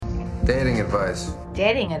Dating advice.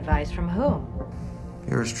 Dating advice from whom?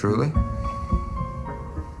 Yours truly.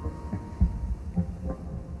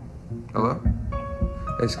 Hello?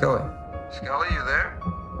 Hey, Scully. Scully, you there?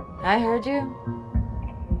 I heard you.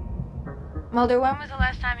 Mulder, when was the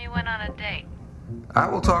last time you went on a date? I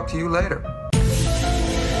will talk to you later.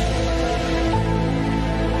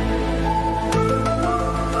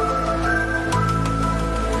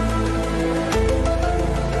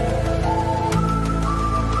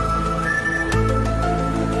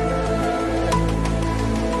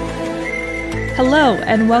 Hello,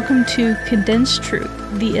 and welcome to Condensed Truth,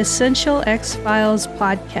 the Essential X-Files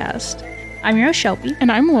podcast. I'm your host, Shelby.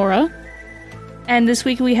 And I'm Laura. And this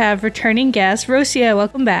week we have returning guest, Rocío.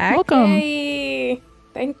 Welcome back. Welcome. Yay!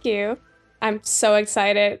 Thank you. I'm so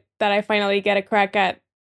excited that I finally get a crack at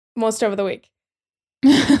most of the week.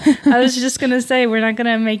 I was just going to say, we're not going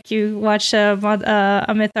to make you watch a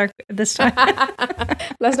Myth Arc this time.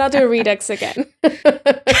 Let's not do a Redux again.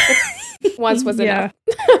 Once was enough.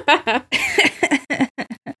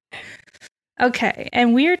 Okay,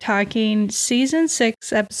 and we are talking Season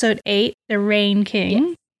 6, Episode 8, The Rain King.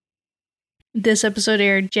 Yes. This episode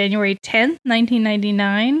aired January 10th,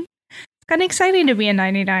 1999. It's kind of exciting to be in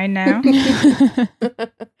 99 now.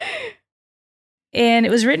 And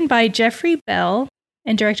it was written by Jeffrey Bell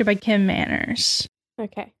and directed by Kim Manners.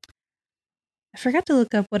 Okay. I forgot to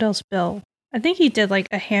look up what else Bell. I think he did like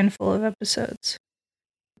a handful of episodes.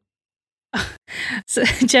 So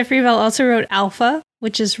Jeffrey Bell also wrote Alpha,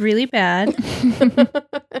 which is really bad.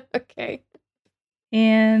 Okay.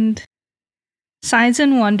 And Signs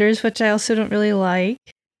and Wonders, which I also don't really like.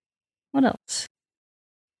 What else?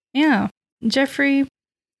 Yeah, Jeffrey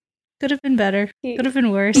could have been better. Could have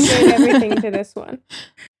been worse. He gave everything to this one.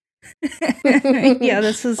 Yeah,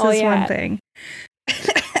 this is his one thing.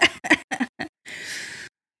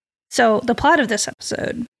 So the plot of this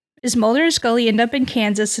episode is Mulder and Scully end up in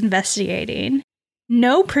Kansas investigating.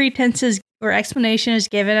 No pretenses or explanation is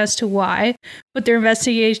given as to why, but their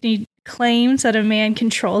investigation claims that a man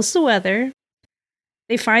controls the weather.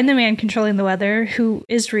 They find the man controlling the weather, who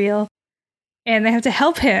is real, and they have to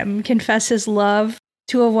help him confess his love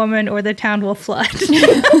to a woman or the town will flood.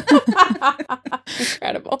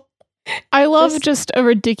 Incredible. I love just a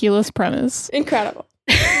ridiculous premise. Incredible.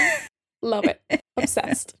 Love it.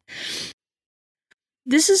 Obsessed.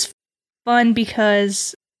 This is fun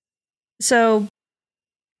because, so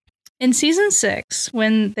in season 6,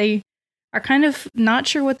 when they are kind of not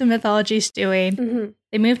sure what the mythology is doing,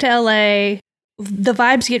 they move to LA, the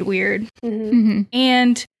vibes get weird.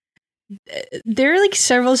 And there are like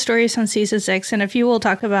several stories on season 6, and a few we'll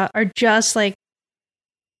talk about are just like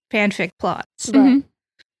fanfic plots. And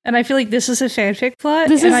I feel like this is a fanfic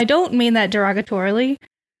plot, I don't mean that derogatorily.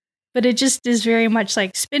 But it just is very much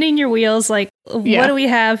like spinning your wheels, like, what do we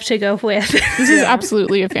have to go with? This is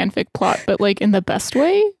absolutely a fanfic plot, but like in the best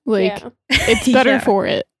way. Like, it's better for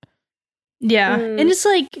it. Yeah. And it's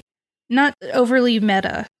like not overly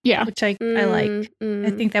meta. Yeah. Which I like. I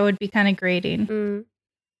think that would be kind of grating.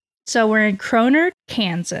 So we're in Kroner,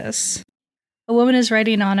 Kansas. A woman is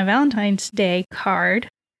writing on a Valentine's Day card.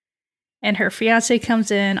 And her fiance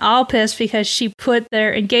comes in all pissed because she put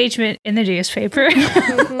their engagement in the newspaper.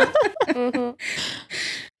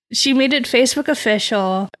 She made it Facebook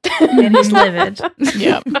official and is livid.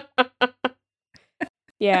 Yep.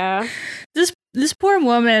 Yeah. This poor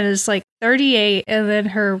woman is like 38, and then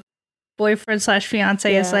her boyfriend /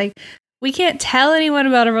 fiance is like, we can't tell anyone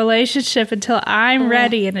about a relationship until I'm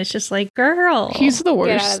ready. And it's just like, girl. He's the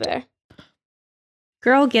worst. Get out of there.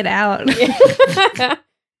 Girl, get out.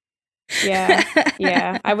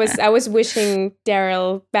 Yeah. I was wishing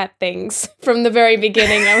Daryl bad things from the very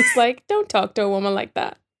beginning. I was like, don't talk to a woman like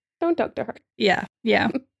that. Don't talk to her. Yeah.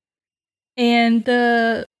 And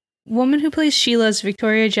the woman who plays Sheila is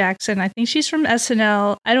Victoria Jackson. I think she's from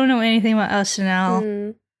SNL. I don't know anything about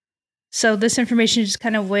SNL. So this information just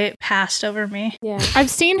kind of passed over me. Yeah. I've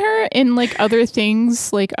seen her in like other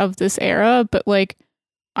things like of this era, but like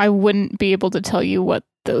I wouldn't be able to tell you what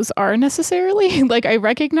those are necessarily. Like, I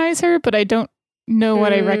recognize her, but I don't know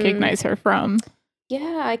what I recognize her from.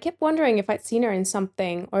 Yeah, I kept wondering if I'd seen her in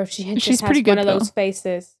something or if she's just has good, one of those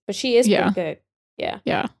faces. But she is pretty good.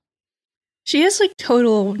 Yeah. She has like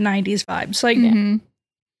total 90s vibes. Like,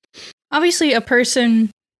 obviously a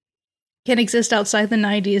person can exist outside the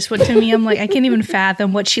 90s, but to me, I'm like, I can't even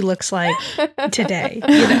fathom what she looks like today,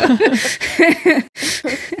 you know?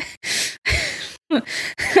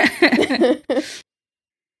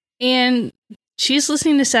 And she's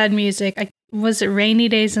listening to sad music. Was it Rainy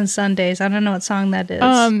Days and Sundays? I don't know what song that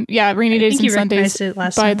is. Yeah, Rainy Days and Sundays it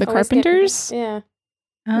last by time. the Carpenters. Yeah.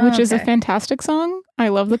 which is a okay. fantastic song. I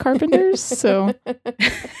love the Carpenters. So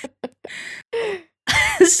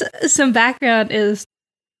Some background is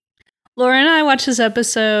Laura and I watched this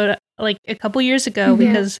episode like a couple years ago Mhm.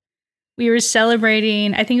 because we were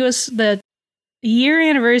celebrating, I think it was the year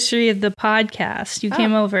anniversary of the podcast. You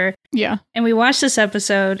came over yeah. and we watched this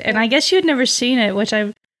episode, and I guess you had never seen it, which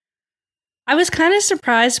I was kind of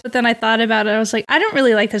surprised, but then I thought about it. I was like, I don't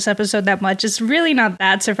really like this episode that much. It's really not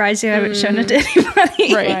that surprising. I haven't shown it to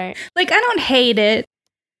anybody. Right. Like, I don't hate it.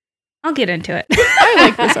 I'll get into it. I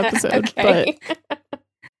like this episode, Okay.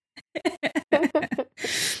 but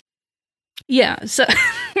Yeah, so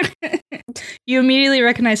you immediately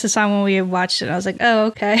recognized the song when we watched it. I was like, oh,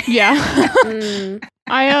 okay. yeah. Mm.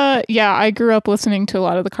 I grew up listening to a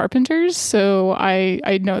lot of the Carpenters, so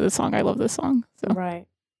I know this song. I love this song. So Right.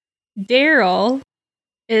 Daryl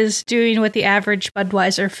is doing what the average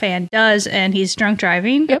Budweiser fan does, and he's drunk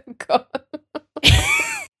driving. Yep. God.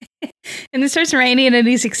 And it starts raining, and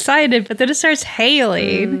he's excited, but then it starts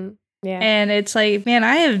hailing. Mm. Yeah. And it's like, man,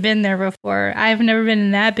 I have been there before. I've never been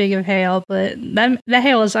in that big of hail, but that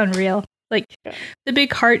hail is unreal. Like, Yeah. the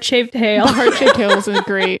big heart-shaped hail. the heart-shaped hail is a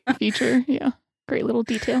great feature. Yeah. Great little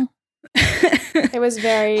detail. It was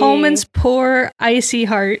very Holman's poor, icy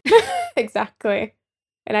heart. exactly.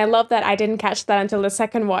 And I love that I didn't catch that until the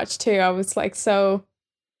second watch too. I was like so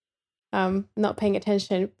not paying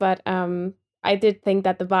attention, but I did think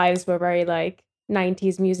that the vibes were very like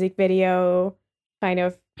 90s music video, kind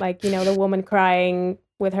of like, you know, the woman crying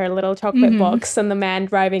with her little chocolate box and the man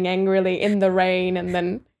driving angrily in the rain, and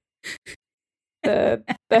then the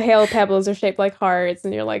hail pebbles are shaped like hearts,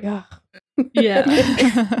 and you're like, oh.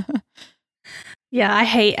 Yeah. Yeah, I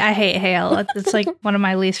hate hail. It's like one of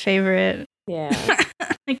my least favorite. Yeah.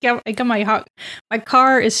 I got my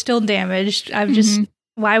car is still damaged. I've just,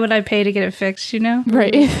 why would I pay to get it fixed, you know?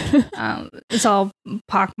 Right. It's all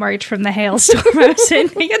pockmarked from the hailstorm I was in.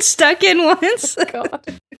 I got stuck in once.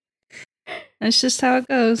 God. That's just how it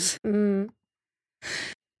goes. Mm.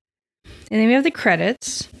 And then we have the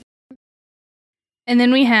credits. And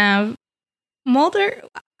then we have Mulder.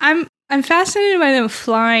 I'm fascinated by them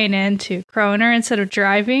flying into Kroner instead of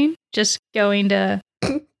driving, just going to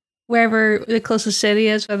wherever the closest city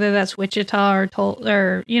is, whether that's Wichita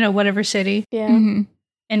or you know, whatever city, Yeah. Mhm.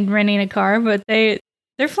 and renting a car. But they're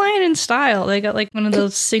flying in style. They got like one of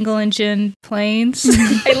those single engine planes.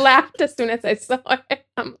 I laughed as soon as I saw it.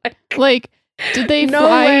 I'm like, Like, did they No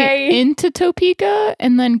fly way. into Topeka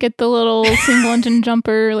and then get the little single engine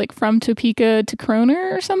jumper like from Topeka to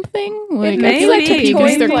Kroner or something? Like, I may feel like be.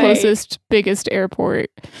 Topeka's their Toy plane. closest, biggest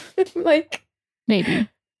airport. like, Maybe.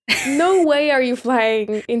 no way are you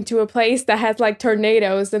flying into a place that has like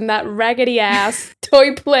tornadoes and that raggedy ass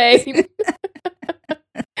toy plane.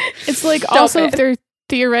 It's like Stop also it. if they're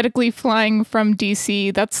theoretically flying from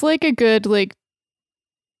DC, that's like a good like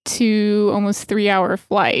 2 almost 3 hour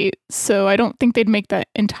flight. So I don't think they'd make that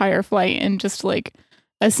entire flight in just like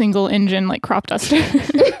a single engine like crop duster.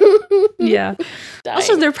 Yeah.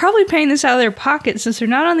 Also, they're probably paying this out of their pocket since they're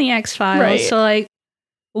not on the X-Files. Right. So, like,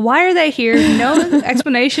 why are they here? No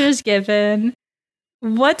explanation is given.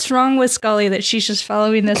 What's wrong with Scully that she's just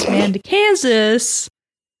following this man to Kansas,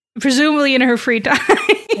 presumably in her free time?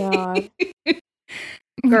 God.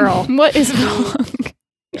 Girl. What is wrong?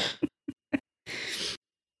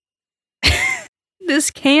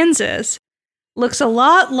 This Kansas looks a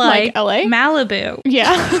lot like LA? Malibu.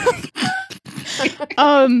 Yeah.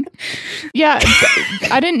 Yeah,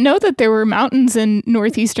 I didn't know that there were mountains in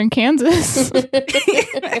northeastern Kansas. In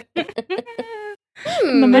the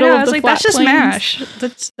I middle know, of I was the like, flat that's just plains.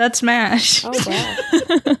 MASH. That's MASH. Oh wow.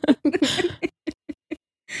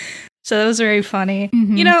 So that was very funny.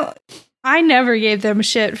 Mhm. You know, I never gave them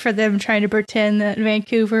shit for them trying to pretend that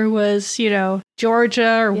Vancouver was, you know,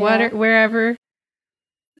 Georgia or Yeah. wherever.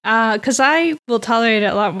 Because I will tolerate it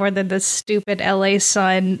a lot more than this stupid LA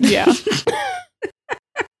sun. Yeah.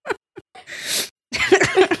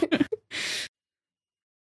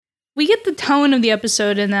 We get the tone of the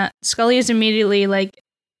episode in that Scully is immediately like,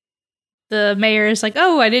 the mayor is like,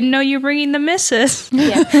 oh, I didn't know you were bringing the missus.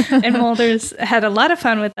 Yeah. And Mulder's had a lot of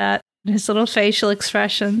fun with that, his little facial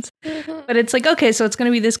expressions. But it's like, okay, so it's going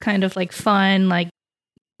to be this kind of like fun, like,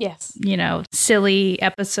 Yes. you know, silly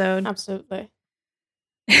episode. Absolutely.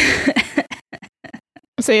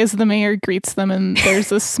 Say as the mayor greets them and there's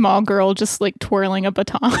this small girl just like twirling a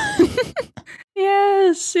baton.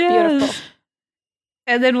 Yes, yes. Beautiful.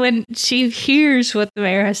 And then when she hears what the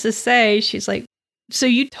mayor has to say, she's like, so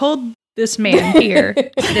you told this man here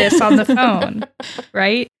this on the phone,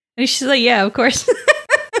 right? And she's like, yeah, of course.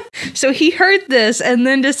 So he heard this and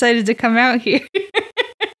then decided to come out here.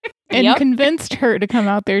 and Yep. convinced her to come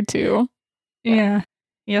out there too. Yeah.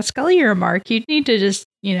 Yeah, Scully, you're a mark. You need to just,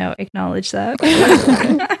 acknowledge that.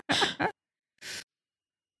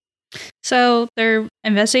 So they're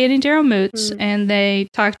investigating Daryl Moots, and they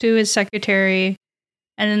talk to his secretary,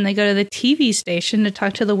 and then they go to the TV station to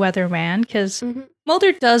talk to the weatherman, because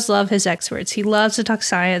Mulder does love his experts. He loves to talk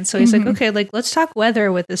science, so he's like, okay, let's talk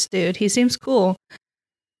weather with this dude. He seems cool.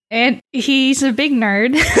 And he's a big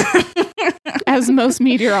nerd. As most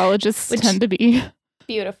meteorologists tend to be.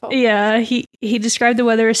 Beautiful. Yeah, he described the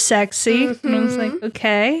weather as sexy. And I was like,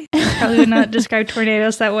 okay. Probably would not describe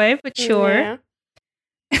tornadoes that way, but sure. Yeah.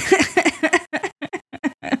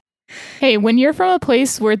 Hey, when you're from a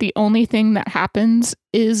place where the only thing that happens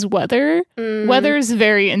is weather, weather's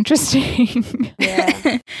very interesting.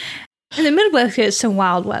 Yeah. In the Midwest, it's some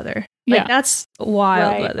wild weather. Like, that's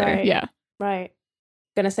wild weather. Right. Yeah. Right.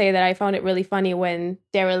 Gonna say that I found it really funny when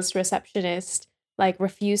Daryl's receptionist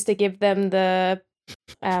refused to give them the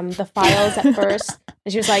files at first,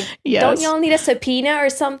 and she was like, "Don't y'all need a subpoena or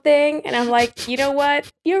something?" And I'm like, you know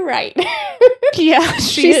what? You're right. Yeah,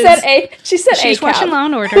 she said she's watching Law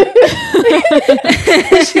and Order.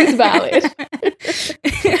 She's valid.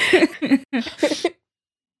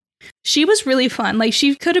 She was really fun. Like,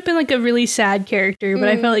 she could have been a really sad character, but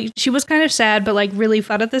I felt like she was kind of sad, but really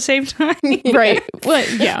fun at the same time. Right. Well,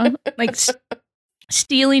 yeah.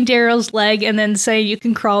 Stealing Daryl's leg and then saying you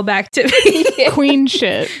can crawl back to me. Queen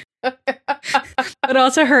shit. But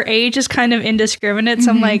also her age is kind of indiscriminate.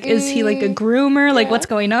 So I'm like, is he a groomer? Like, what's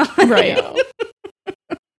going on? Right.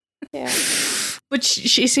 Yeah. But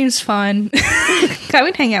she seems fun. I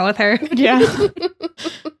would hang out with her. Yeah.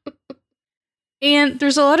 And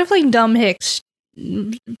there's a lot of dumb Hicks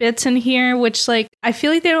bits in here, which I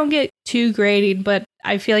feel like they don't get too graded, but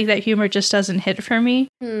I feel like that humor just doesn't hit for me.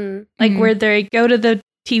 Where they go to the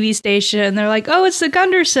TV station and they're like, oh, it's the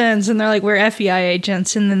Gundersons, and they're like, we're FBI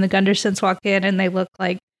agents, and then the Gundersons walk in and they look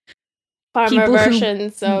like farmer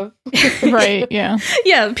versions of right. Yeah.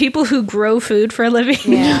 Yeah, people who grow food for a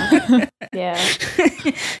living. Yeah. Yeah.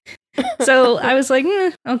 So I was like,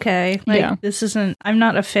 okay, this isn't, I'm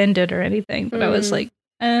not offended or anything, but I was like,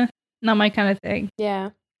 not my kind of thing.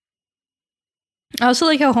 Yeah. I also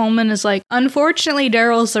like how Holman is like, unfortunately,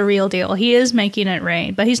 Daryl's the real deal. He is making it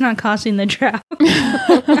rain, but he's not causing the drought.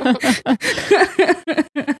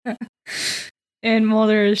 And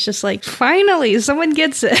Mulder is just like, finally, someone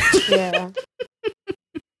gets it. Yeah.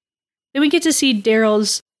 Then we get to see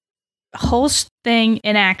Daryl's whole thing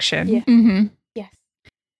in action. Yeah. Mm-hmm. Yes.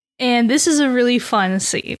 And this is a really fun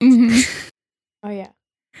scene. Mm-hmm. Oh, yeah.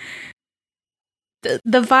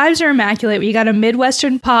 The vibes are immaculate. We got a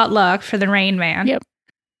Midwestern potluck for the Rain Man. Yep.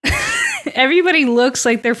 Everybody looks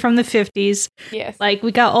like they're from the 50s. Yes.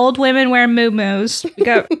 We got old women wearing moo-moos. We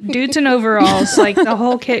got dudes in overalls, the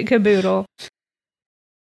whole kit and caboodle.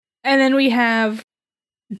 And then we have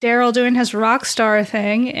Daryl doing his rock star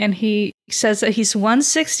thing, and he says that he's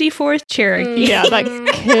 164th Cherokee. Yeah, that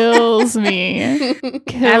kills me.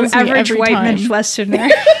 Kills me average every white time.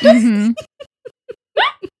 Midwesterner. Mm-hmm.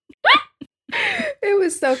 It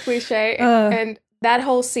was so cliche. And that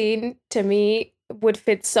whole scene, to me, would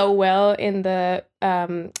fit so well in the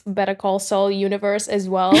Better Call Saul universe as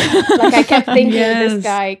well. I kept thinking this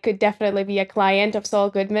guy could definitely be a client of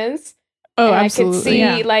Saul Goodman's. Oh, and absolutely.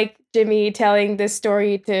 I could see Jimmy telling this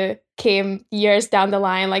story to Kim years down the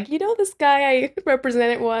line, this guy I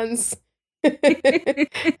represented once.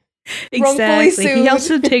 Exactly. He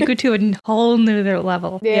also take her to a whole new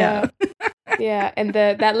level. Yeah. Yeah, and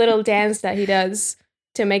that little dance that he does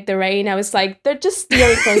to make the rain, I was like, they're just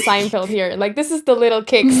stealing from Seinfeld here. This is the Little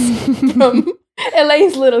Kicks from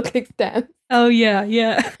Elaine's Little Kicks dance. Oh, yeah,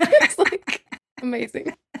 yeah. It's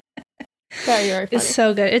amazing. Very, very funny. It's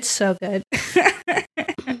so good. It's so good.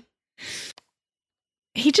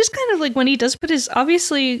 He just kind of when he does put his,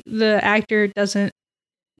 obviously the actor isn't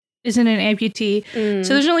an amputee,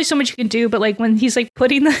 so there's only so much you can do, but when he's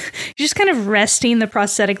putting he's just kind of resting the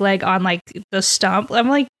prosthetic leg on the stump, I'm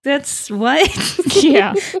like, that's what?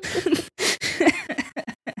 Yeah.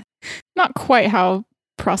 Not quite how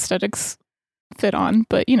prosthetics fit on,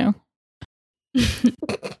 but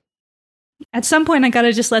At some point I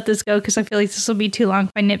gotta just let this go because I feel like this will be too long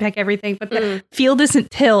if I nitpick everything, but the field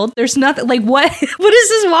isn't tilled. There's nothing what is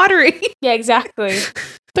this watering? Yeah, exactly.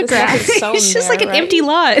 The grass. It's just an empty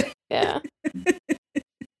lot. Yeah.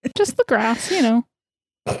 Just the grass,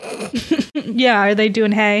 Yeah, are they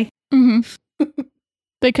doing hay? Mm-hmm.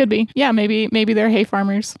 They could be. Yeah, maybe they're hay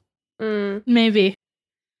farmers. Maybe.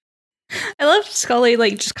 I love Scully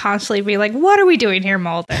just constantly be like, what are we doing here,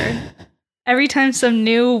 Mulder? every time some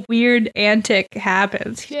new weird antic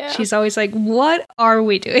happens, Yeah. she's always like, "What are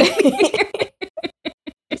we doing?"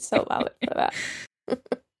 It's so valid for that.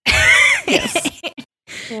 Yes.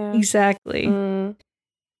 Yeah. Exactly. Mm.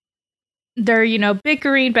 They're,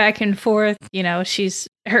 bickering back and forth. She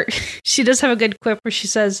does have a good quip where she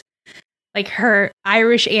says, like, her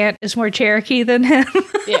Irish aunt is more Cherokee than him.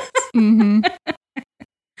 Yes. Mm-hmm.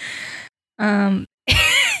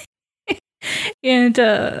 And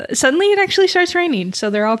suddenly it actually starts raining, so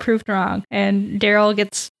they're all proved wrong. And Daryl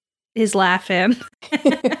gets his laugh in.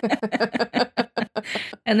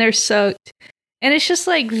 And they're soaked. And it's just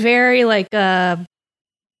like very like rain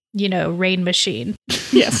machine.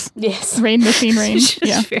 Yes. Yes. Rain machine rain. It's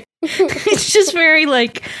just Yeah. it's just very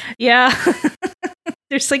like, yeah.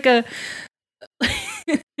 There's like a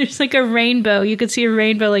rainbow. You could see a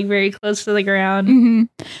rainbow like very close to the ground Hmm.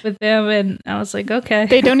 with them, and I was like, okay.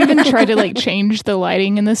 They don't even try to like change the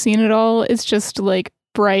lighting in the scene at all. It's just like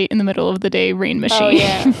bright in the middle of the day rain machine. Oh,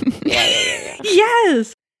 yeah. Yeah.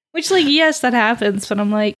 Yes. Which like, yes, that happens, but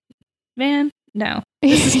I'm like, man, no.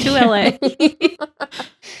 This is too LA.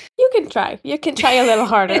 You can try. You can try a little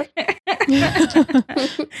harder. Yeah. It's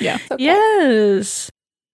okay. Yes.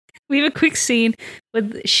 We have a quick scene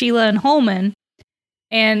with Sheila and Holman,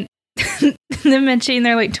 and them mentioning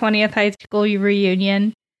their like 20th high school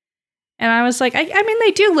reunion. And I was like, I mean,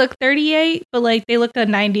 they do look 38, but like they look a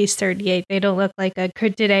 90s 38. They don't look like a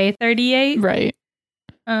today 38. Right.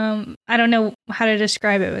 I don't know how to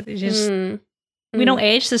describe it, but it's just we don't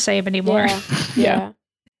age the same anymore. Yeah.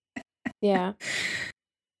 Yeah.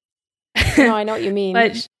 No, I know what you mean.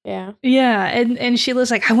 But yeah. yeah, and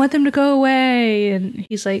Sheila's like, I want them to go away, and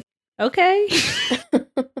he's like, okay.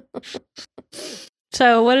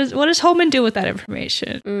 So what does Holman do with that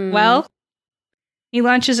information? Well, he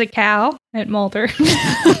launches a cow at Mulder.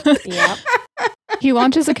 Yep. He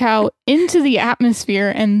launches a cow into the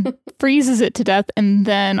atmosphere and freezes it to death and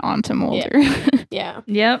then onto Mulder. Yeah.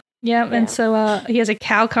 Yep. Yeah. And so he has a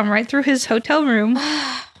cow come right through his hotel room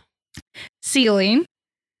ceiling.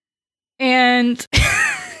 And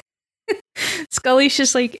Scully's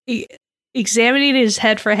just like examining his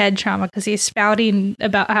head for head trauma because he's spouting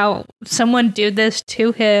about how someone did this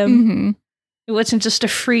to him. Mm-hmm. It wasn't just a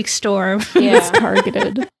freak storm. He was Yeah.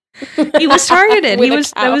 targeted. He was targeted. With He a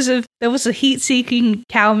was cow. that was a heat-seeking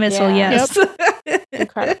cow missile. Yeah. Yes.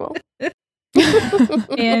 Incredible.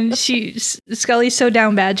 And Scully's so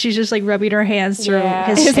down bad. She's just like rubbing her hands through Yeah.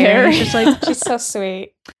 his His hair. hair. It's just like She's so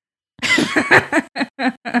sweet.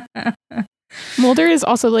 Mulder is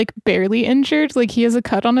also like barely injured. Like he has a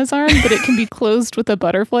cut on his arm, but it can be closed with a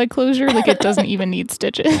butterfly closure. Like it doesn't even need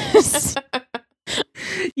stitches.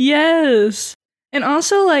 yes. And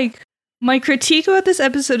also, like, my critique about this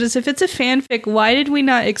episode is if it's a fanfic, why did we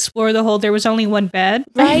not explore the whole there was only one bed?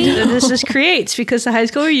 Right? That this just creates because the high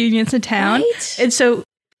school reunion's in town. Right? And so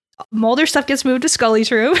Mulder stuff gets moved to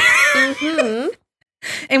Scully's room. Mm-hmm.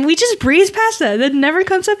 And we just breeze past that. That never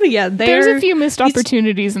comes up again. There's a few missed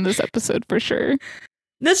opportunities in this episode for sure.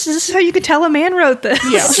 This is how you could tell a man wrote this.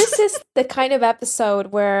 Yeah. This is the kind of episode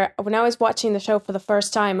where when I was watching the show for the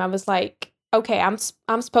first time, I was like, okay, I'm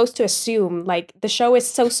supposed to assume like the show is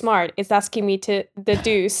so smart. It's asking me to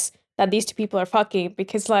deduce that these two people are fucking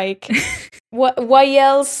because like why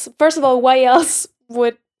else? First of all, why else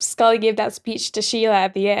would Scully give that speech to Sheila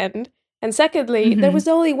at the end? And secondly, there was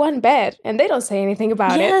only one bed, and they don't say anything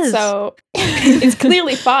about it, so it's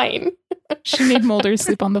clearly fine. She made Mulder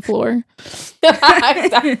sleep on the floor.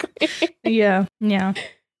 Exactly. Yeah.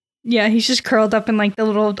 He's just curled up in like the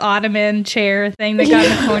little ottoman chair thing they got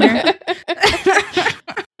in the corner.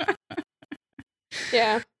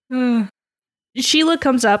 Yeah. Sheila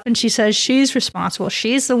comes up and she says she's responsible.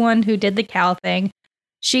 She's the one who did the cow thing.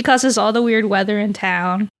 She causes all the weird weather in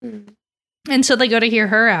town. And so they go to hear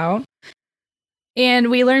her out. And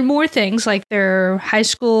we learn more things, like their high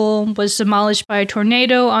school was demolished by a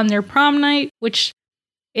tornado on their prom night, which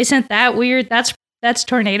isn't that weird. That's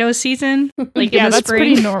tornado season. Like Yeah, in the that's spring.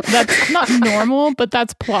 pretty normal. That's not normal, but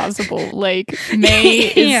that's plausible. Like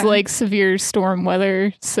May Yeah. is like severe storm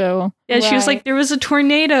weather, so Yeah, she was Right. like, there was a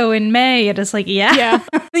tornado in May. And it's like, yeah. yeah.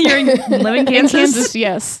 You're living in In Kansas.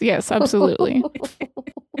 Kansas, yes, absolutely.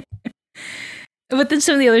 But then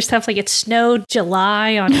some of the other stuff, like it snowed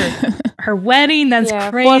July on her wedding. That's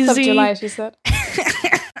Yeah, crazy. 4th of July, she said.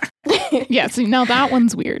 Yeah, so now that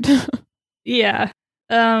one's weird. Yeah.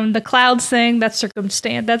 The clouds thing, that's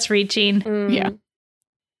circumstance, that's reaching. Yeah.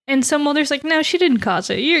 And so Mulder's like, no, she didn't cause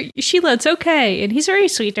it. Sheila, it's okay. And he's very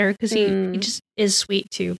sweet to her because he just is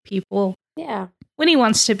sweet to people Yeah. when he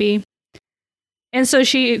wants to be. And so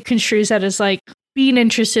she construes that as like being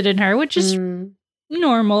interested in her, which is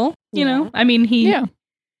normal, you know? I mean, he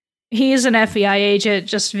is an FBI agent,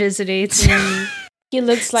 just visits. He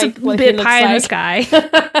looks like a bit pie in the sky.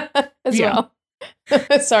 As well.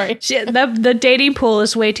 Sorry. The dating pool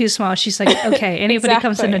is way too small. She's like, okay, anybody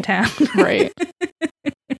comes into town. Right.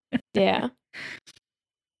 Yeah.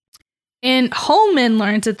 And Holman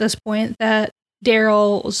learns at this point that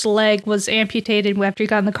Daryl's leg was amputated after he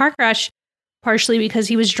got in the car crash, partially because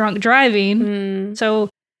he was drunk driving. So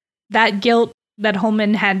that guilt that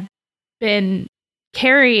Holman had been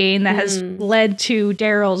carrying that has led to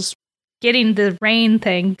Daryl's getting the rain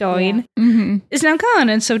thing going is now gone.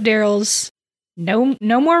 And so Daryl's no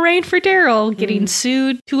more rain for Daryl, getting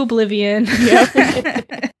sued to oblivion. Yep.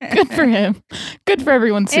 Good for him. Good for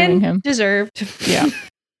everyone suing him. Deserved. Yeah.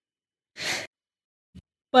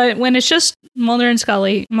 But when it's just Mulder and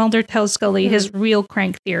Scully, Mulder tells Scully his real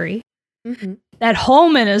crank theory that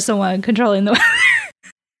Holman is the one controlling the weather.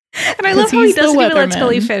 And I love how he doesn't even let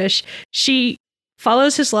Scully finish. She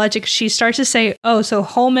follows his logic. She starts to say, oh, so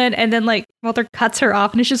Holman, and then like Mulder cuts her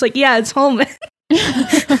off and it's just like, yeah, it's Holman.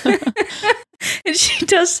 And she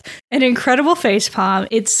does an incredible face palm.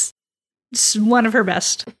 It's one of her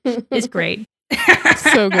best. It's great.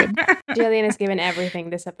 So good. Jillian has given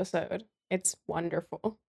everything this episode. It's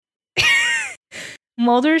wonderful.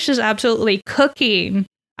 Mulder's just absolutely cooking.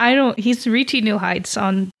 He's reaching new heights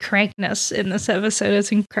on crankness in this episode.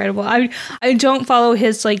 It's incredible. I don't follow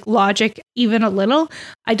his like logic even a little.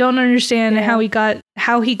 I don't understand how he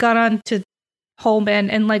got on to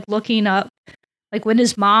Holman and like looking up like when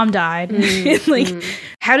his mom died.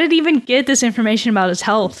 How did he even get this information about his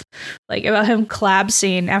health? Like about him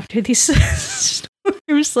collapsing after these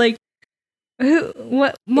storms. Like,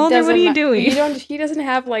 what, Mulder? What are you doing? He doesn't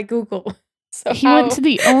have like Google. So he went to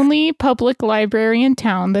the only public library in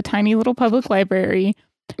town, the tiny little public library,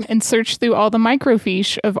 and searched through all the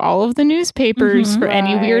microfiche of all of the newspapers for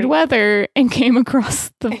any weird weather, and came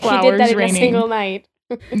across the flowers he did that raining. In a single night.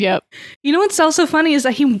 Yep. You know what's also funny is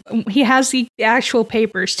that he has the actual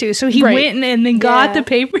papers too. So he went and then got the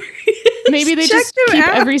paper. Maybe they just keep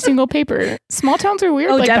every single paper. Small towns are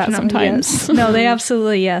weird like that sometimes. Yes. No, they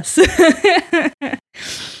absolutely yes.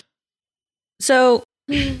 So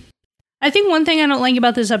I think one thing I don't like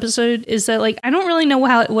about this episode is that like I don't really know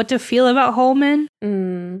what to feel about Holman.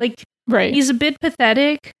 Like he's a bit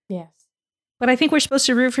pathetic. Yes. But I think we're supposed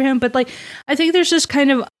to root for him. But like I think there's this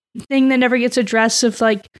kind of thing that never gets addressed of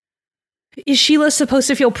like, is Sheila supposed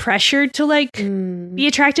to feel pressured to like be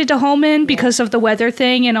attracted to Holman because of the weather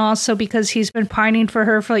thing, and also because he's been pining for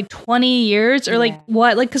her for like 20 years or like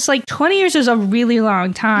what? Like, because like 20 years is a really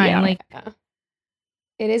long time. Yeah. Like,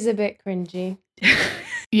 it is a bit cringy.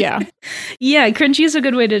 Yeah. Yeah, cringy is a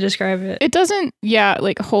good way to describe it. It doesn't,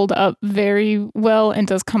 like hold up very well and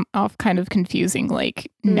does come off kind of confusing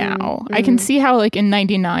like now. I can see how like in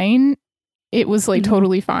 99 it was like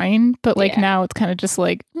totally fine, but like now it's kind of just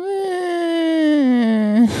like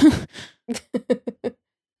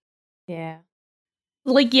yeah.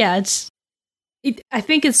 Like, yeah, I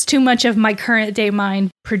think it's too much of my current day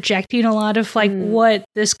mind projecting a lot of like what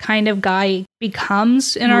this kind of guy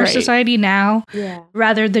becomes in our society now,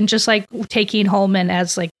 rather than just like taking Holman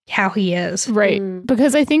as like how he is. Right.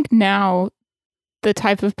 Because I think now the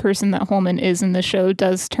type of person that Holman is in the show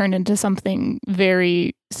does turn into something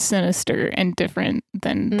very sinister and different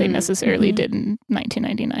than they necessarily did in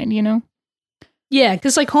 1999, you know? Yeah,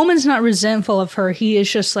 because like Holman's not resentful of her. He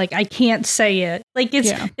is just like, I can't say it. Like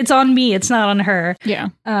it's on me. It's not on her. Yeah.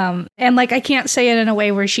 And like I can't say it in a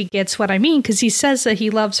way where she gets what I mean, because he says that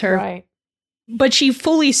he loves her, right? But she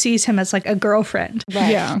fully sees him as like a girlfriend.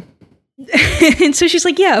 Right. Yeah. And so she's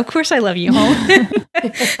like, yeah, of course I love you, Holman.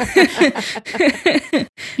 And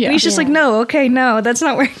he's just like, no, okay, no, that's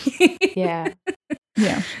not working. Yeah.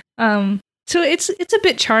 So it's a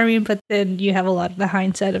bit charming, but then you have a lot of the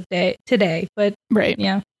hindsight of today. But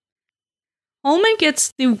yeah. Holman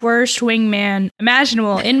gets the worst wingman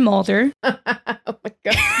imaginable in Mulder. Oh my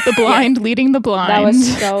god. The blind leading the blind. That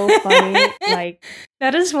was so funny. Like,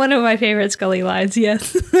 that is one of my favorite Scully lines,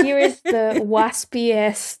 yes. Here is the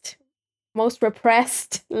waspiest, most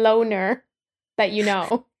repressed loner that you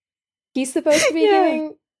know. He's supposed to be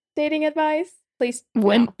giving dating advice. Please.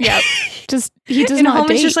 No. Just he does not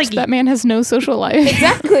date. Just like, that man has no social life.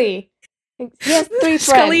 Exactly. He has 3 friends.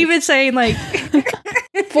 Scully even saying like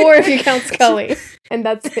 4 if you count Scully, and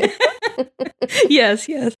that's it. Yes.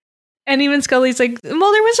 And even Scully's like,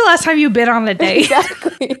 Mulder, when's the last time you been on a date?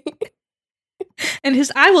 Exactly.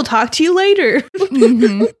 And I will talk to you later.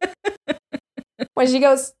 When she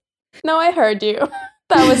goes, no, I heard you.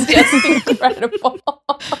 That was just incredible.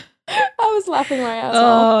 I was laughing my ass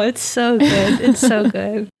off. Oh, it's so good. It's so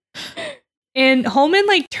good. And Holman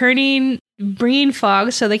like bringing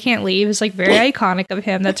fog so they can't leave is like very iconic of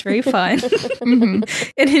him. That's very fun.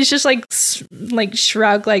 Mhm. And he's just like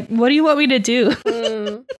shrug, like, what do you want me to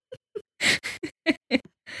do?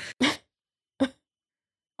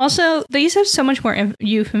 Also, they used to have so much more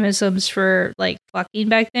euphemisms for like fucking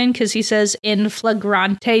back then because he says in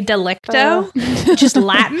flagrante delicto, which is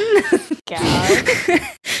Latin. God.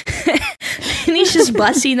 And he's just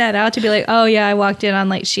busting that out to be like, oh yeah, I walked in on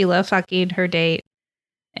like Sheila fucking her date.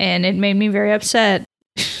 And it made me very upset.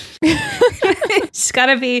 It's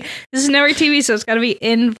gotta be, this is network TV, so it's gotta be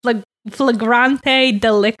in flagrante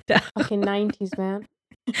delicto. Fucking 90s, man.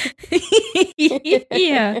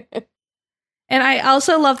 Yeah. And I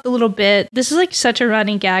also love the little bit. This is like such a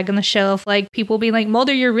running gag on the show of like people being like,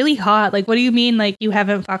 Mulder, you're really hot. Like, what do you mean like you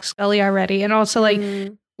haven't fucked Scully already? And also like,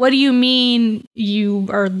 what do you mean you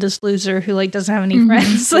are this loser who like doesn't have any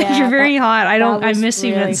friends? Like, Yeah, you're very hot. I'm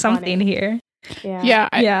missing really something funny. here. Yeah. Yeah.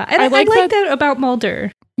 And I like that about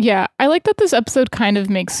Mulder. Yeah, I like that this episode kind of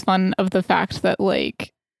makes fun of the fact that like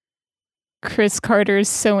Chris Carter is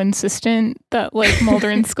so insistent that like Mulder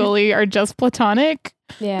and Scully are just platonic.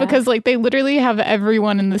 Yeah. Because like they literally have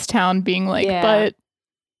everyone in this town being like, Yeah.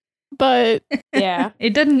 but Yeah.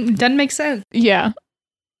 It doesn't make sense. yeah.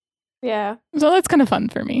 Yeah. So that's kind of fun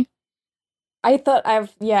for me. I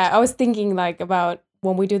was thinking like about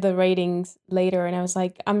when we do the ratings later, and I was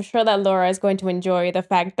like, I'm sure that Laura is going to enjoy the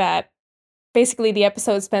fact that basically the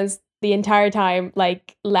episode spends the entire time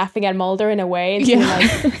like laughing at Mulder in a way and being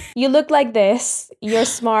like, you look like this, you're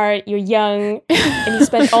smart, you're young, and you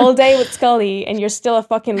spent all day with Scully and you're still a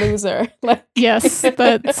fucking loser. Like, Yes,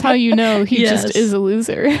 that's how you know he Yes. just is a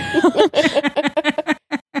loser.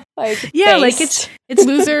 like Yeah, like based. it's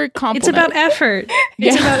Loser compliment. it's about effort.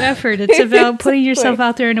 Yeah. It's about effort. It's about putting yourself Exactly.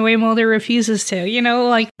 out there in a way Mulder refuses to. You know,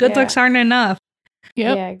 like good Yeah. looks aren't enough.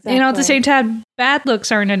 Yep. Yeah, exactly. You know, at the same time, bad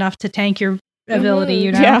looks aren't enough to tank your ability.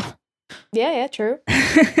 You know. Yeah. Yeah, true.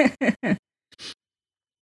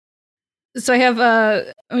 So I have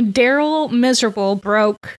Daryl miserable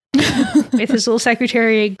broke with his little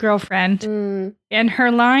secretary girlfriend, and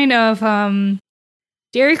her line of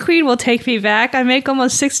Dairy Queen will take me back. I make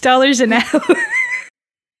almost $6 an hour.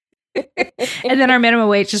 And then our minimum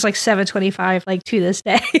wage is like $7.25, like to this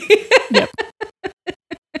day. Yep.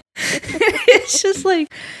 It's just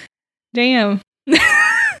like, damn. I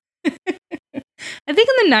think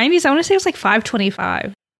in the 90s, I want to say it was like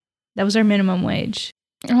 $5.25. That was our minimum wage.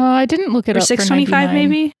 I didn't look it Or up. $6.25 for 99.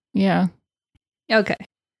 maybe? Yeah. Okay.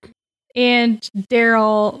 And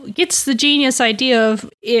Daryl gets the genius idea of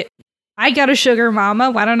it. I got a sugar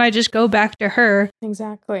mama. Why don't I just go back to her?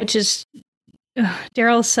 Exactly. Which is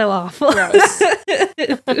Daryl's so awful. Gross.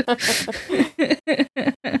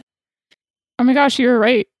 Oh my gosh, you're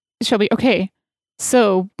right, Shelby. Okay.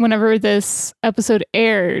 So whenever this episode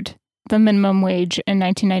aired, the minimum wage in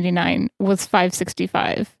 1999 was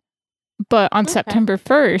 $5.65. But on September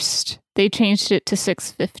 1st, they changed it to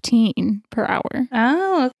 $6.15 per hour.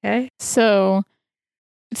 Oh, okay. So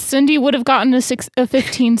Cindy would have gotten a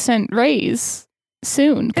 15-cent raise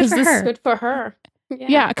soon. Good for her. Good for her.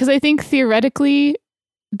 Yeah, because I think theoretically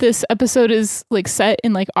this episode is like set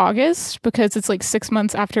in like August because it's like 6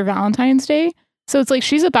 months after Valentine's Day. So it's like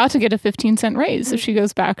she's about to get a 15-cent raise if she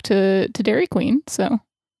goes back to Dairy Queen. So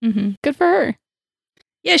good for her.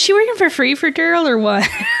 Yeah, is she working for free for Daryl or what?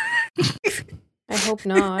 I hope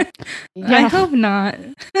not. I hope not.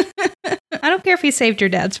 I don't care if he saved your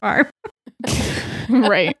dad's farm.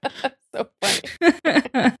 Right. So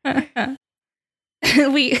funny.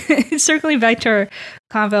 We circling back to our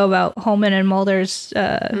convo about Holman and Mulder's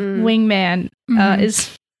wingman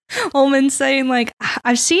is Holman saying like,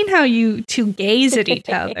 I've seen how you two gaze at each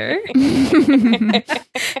other.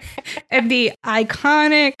 And the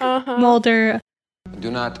iconic Mulder,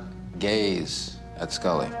 Do not gaze at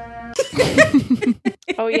Scully.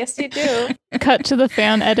 Oh, yes, you do. Cut to the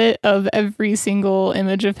fan edit of every single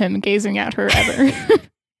image of him gazing at her ever.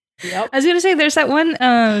 Yep. I was gonna say there's that one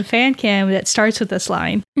fan cam that starts with this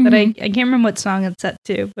line, but I can't remember what song it's set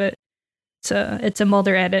to, but it's a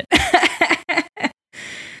Mulder edit.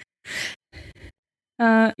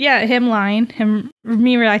 Yeah, him lying,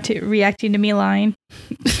 me reacting to me lying.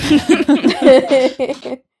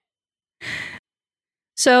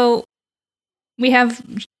 So we have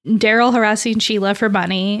Daryl harassing Sheila for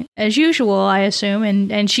money, as usual, I assume,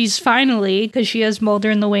 and she's finally, because she has Mulder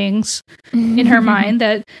in the wings in her mind,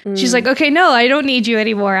 that she's like, okay, no, I don't need you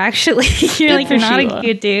anymore, actually. You're like, you're not Sheila. a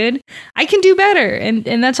good dude. I can do better. And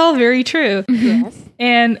that's all very true. Yes.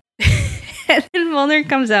 And then Mulder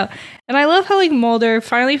comes out. And I love how like Mulder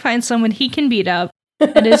finally finds someone he can beat up.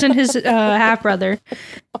 It isn't his half-brother.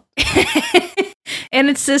 And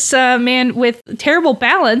it's this man with terrible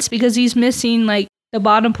balance because he's missing like the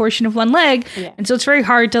bottom portion of one leg. Yeah. And so it's very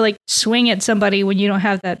hard to like swing at somebody when you don't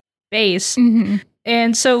have that base. Mm-hmm.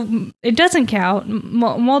 And so it doesn't count.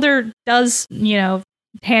 Mulder does,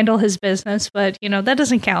 handle his business, but, that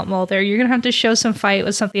doesn't count, Mulder. You're going to have to show some fight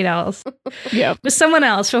with something else. Yep. With someone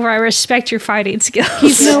else before I respect your fighting skills.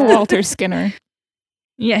 He's no Walter Skinner.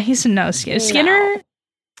 Yeah, he's a no Skinner. No. Skinner,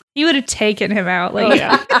 he would have taken him out. Like, Oh,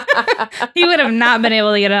 yeah. he would have not been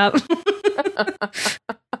able to get up.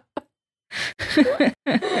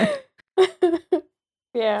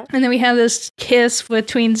 Yeah. And then we have this kiss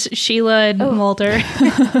between Sheila and Mulder.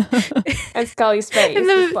 And Scully's face And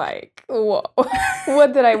the- is like, whoa,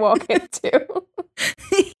 what did I walk into?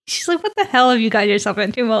 She's like, what the hell have you got yourself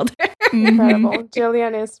into, Mulder? Mhm. Incredible.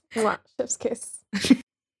 Jillian is chef's kiss.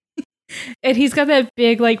 And he's got that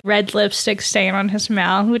big, like, red lipstick stain on his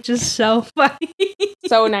mouth, which is so funny.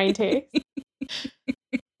 So 90s.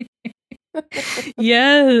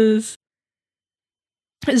 Yes.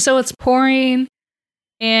 So it's pouring,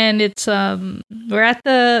 and it's we're at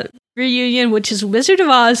the reunion, which is Wizard of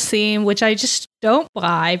Oz theme, which I just don't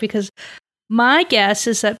buy because my guess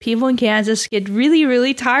is that people in Kansas get really,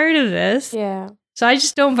 really tired of this. Yeah. So I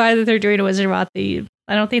just don't buy that they're doing a Wizard of Oz theme.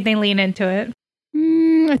 I don't think they lean into it.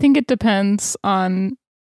 I think it depends on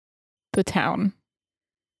the town.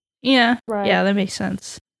 Yeah. Right. Yeah, that makes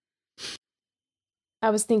sense. I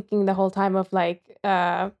was thinking the whole time of like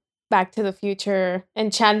Back to the Future,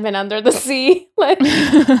 Enchantment Under the Sea. Like,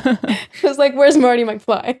 it was like, where's Marty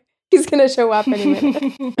McFly? He's gonna show up any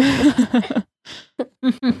minute.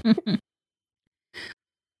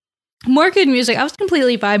 More good music. I was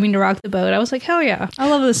completely vibing to Rock the Boat. I was like, hell yeah. I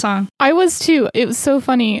love this song. I was too. It was so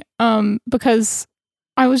funny because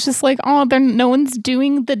I was just like, oh, no one's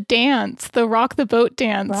doing the dance, the Rock the Boat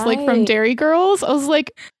dance, like from Right. Dairy Girls. I was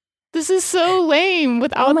like, this is so lame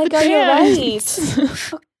without Oh my the God, dance. you're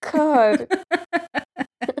right. God.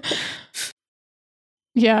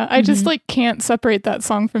 Yeah, I just Mhm. like can't separate that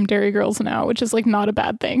song from Dairy Girls now, which is like not a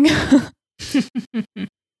bad thing.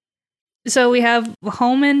 So we have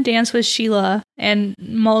Holman dance with Sheila, and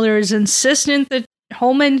Mulder is insistent that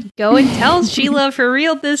Holman go and tell Sheila for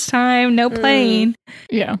real this time, no playing.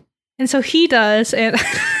 Yeah. And so he does, and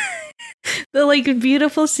the like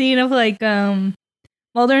beautiful scene of like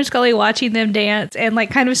Mulder and Scully watching them dance and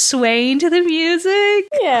like kind of swaying to the music.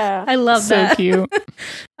 Yeah. I love So that. cute.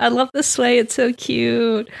 I love the sway. It's so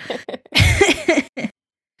cute.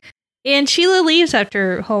 And Sheila leaves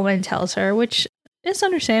after Holman tells her, which is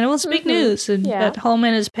understandable. It's big Mhm. news, and Yeah. that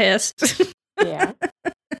Holman is pissed. Yeah.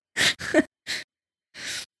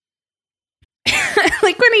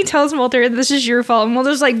 Like when he tells Mulder, "This is your fault," and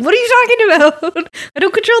Mulder's like, "What are you talking about? I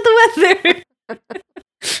don't control the weather."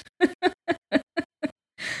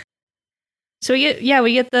 So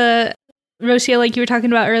we get the Rocío, like you were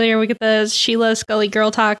talking about earlier. We get the Sheila Scully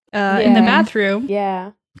girl talk in the Yeah. bathroom.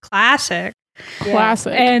 Yeah. Classic. Yeah.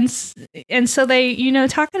 Classic. And so they,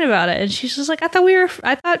 talking about it, and she's just like, I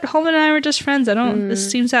thought Holman and I were just friends.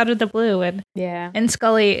 This seems out of the blue. Yeah. And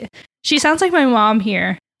Scully, she sounds like my mom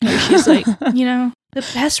here. Where she's like, the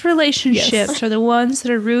best relationships are the ones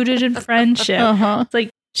that are rooted in friendship. Uh-huh. It's like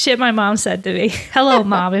shit my mom said to me. Hello,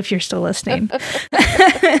 Mom, if you're still listening.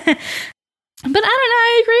 But I don't know.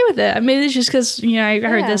 I agree with it. I mean, it's just because, I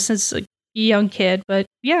heard Yeah. this as a young kid, but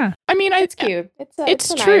yeah. I mean, It's cute. it's a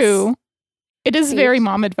nice- true. It is very speech.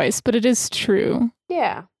 mom advice, but it is true.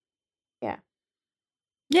 Yeah.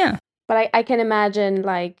 Yeah. But I can imagine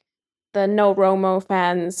like the No Romo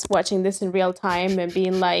fans watching this in real time and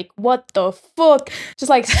being like, "What the fuck?" Just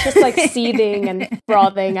like seething and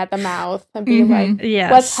frothing at the mouth and being Mhm. like,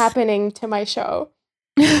 Yes. "What's happening to my show?"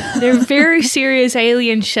 Their very serious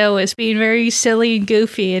alien show is being very silly and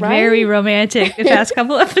goofy and very Right? romantic the past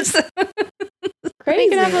couple episodes. They Crazy.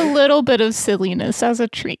 can have a little bit of silliness as a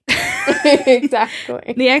treat.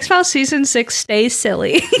 Exactly. The X-Files season 6 stays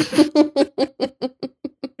silly.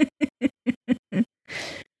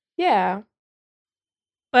 Yeah.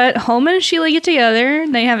 But Holman and Sheila get together.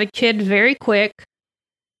 They have a kid very quick.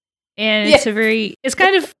 And Yeah. it's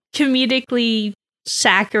kind of comedically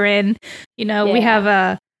saccharine. We Yeah.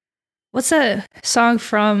 have what's a song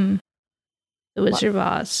from The Wizard of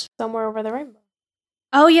Oz? Somewhere Over the Rainbow.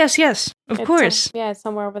 Oh, yes, of It's course. yeah, it's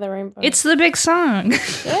Somewhere Over the Rainbow. It's the big song.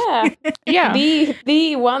 yeah. Yeah.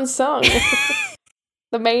 The one song.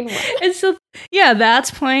 The main one. And so,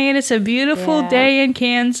 that's playing. It's a beautiful Yeah. day in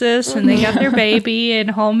Kansas, and they got their baby,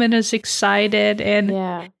 and Holman is excited, and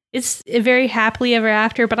Yeah. it's a very happily ever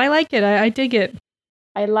after. But I like it. I dig it.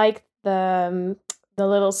 I like the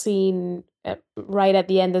little scene right at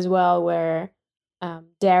the end as well, where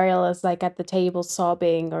Daryl is like at the table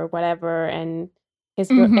sobbing or whatever, and his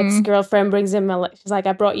Mhm. ex-girlfriend brings him she's like,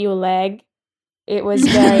 I brought you a leg. It was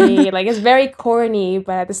very like, it's very corny,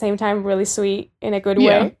 but at the same time really sweet in a good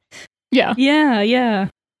Yeah. way. Yeah. Yeah.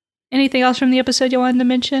 Anything else from the episode you wanted to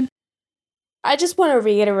mention? I just want to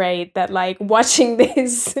reiterate that, like, watching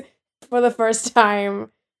this for the first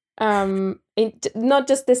time, not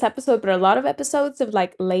just this episode, but a lot of episodes of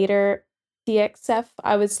like later TXF,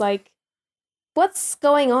 I was like, what's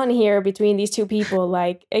going on here between these two people?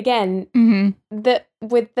 Like, again, Mhm. the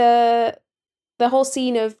whole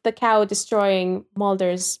scene of the cow destroying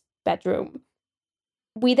Mulder's bedroom,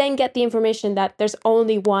 we then get the information that there's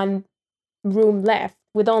only one room left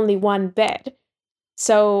with only one bed.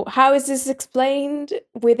 So how is this explained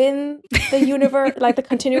within the universe, like the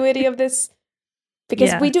continuity of this?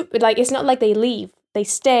 Because we do, like, it's not like they leave, they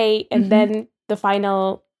stay, and then the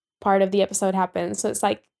final part of the episode happens. So it's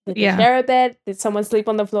like, did they share a bed? Did someone sleep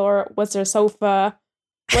on the floor? Was there a sofa?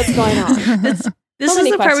 What's going on? This is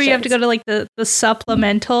the part where you have to go to like the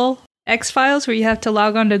supplemental X-Files where you have to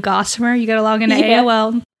log on to Gossamer. You got to log into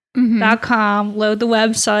AOL.com, load the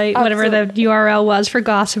website, whatever the URL was for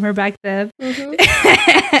Gossamer back then.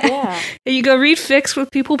 Yeah. And you go read fics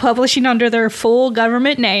with people publishing under their full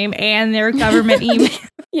government name and their government email.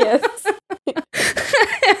 Yes.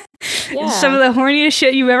 Some of the horniest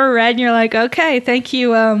shit you've ever read, and you're like, okay, thank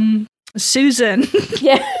you, Susan.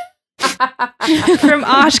 Yeah. From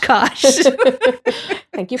Oshkosh.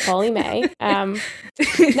 Thank you, Polly May.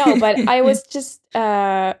 No, but I was just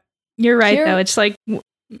you're right though. It's like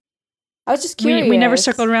I was just curious. We never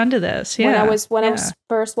circled around to this. Yeah. When I was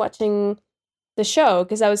first watching the show,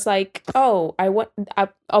 because I was like, oh, I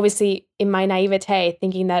obviously in my naivete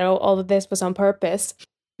thinking that all of this was on purpose.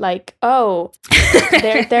 Like, oh,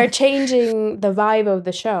 they're changing the vibe of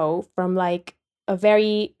the show from like a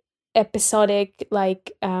very episodic,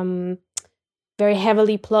 like very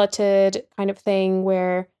heavily plotted kind of thing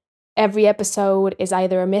where every episode is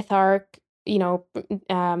either a myth arc,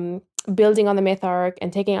 building on the myth arc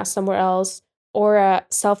and taking us somewhere else, or a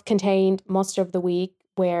self-contained monster of the week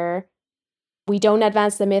where we don't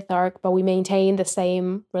advance the myth arc, but we maintain the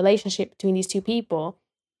same relationship between these two people.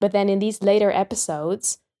 But then in these later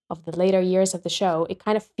episodes of the later years of the show, it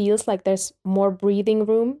kind of feels like there's more breathing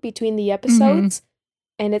room between the episodes.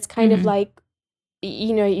 And it's kind of like,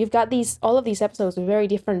 you've got all of these episodes with very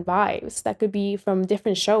different vibes that could be from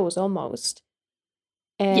different shows almost.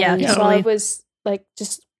 And so I was like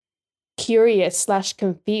just curious /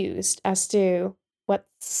 confused as to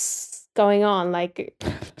what's going on. Like,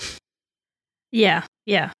 yeah.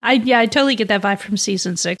 I totally get that vibe from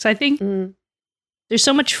season 6. I think there's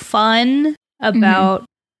so much fun about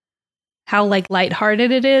how like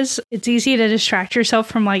lighthearted it is. It's easy to distract yourself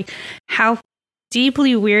from like how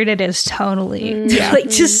deeply weird it is tonally to like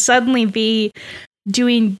just suddenly be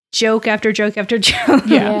doing joke after joke after joke.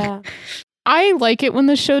 Yeah. I like it when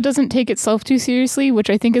the show doesn't take itself too seriously, which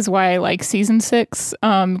I think is why I like season 6,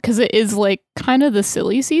 because it is like kind of the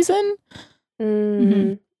silly season.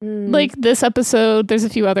 Like this episode, there's a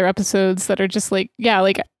few other episodes that are just like,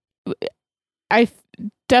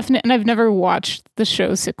 I've never watched the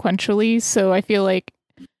show sequentially, so I feel like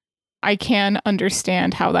I can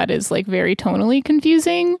understand how that is like very tonally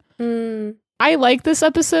confusing. I like this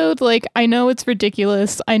episode. Like, I know it's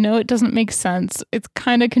ridiculous. I know it doesn't make sense. It's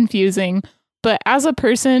kind of confusing. But as a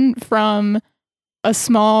person from a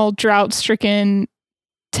small drought-stricken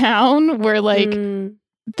town where like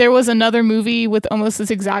there was another movie with almost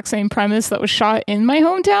this exact same premise that was shot in my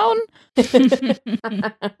hometown.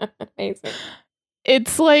 Amazing.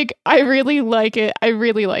 It's like, I really like it.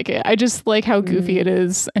 I just like how goofy it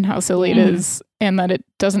is and how silly it is, and that it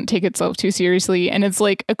doesn't take itself too seriously. And it's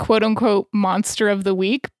like a quote unquote monster of the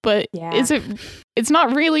week, but it's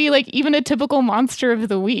not really like even a typical monster of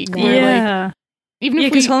the week. Where, like, even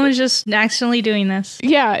if because Holman's just accidentally doing this.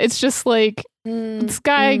 Yeah, it's just like this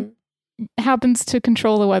guy happens to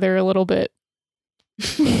control the weather a little bit.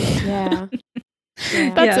 That's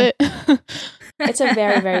it. It's a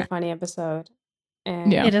very, very funny episode.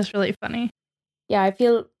 And it is really funny. Yeah, I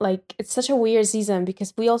feel like it's such a weird season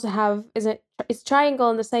because we also have it's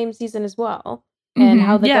Triangle in the same season as well, and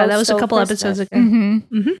how the that was a couple episodes ago.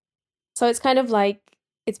 So it's kind of like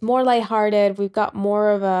it's more lighthearted. We've got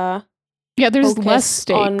more of a there's less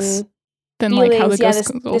stakes than like how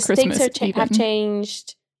the stakes have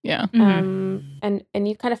changed. Yeah, and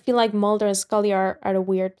you kind of feel like Mulder and Scully are at a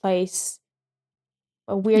weird place,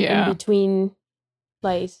 a weird in between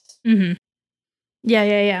place.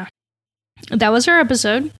 Yeah. That was our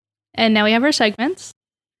episode. And now we have our segments.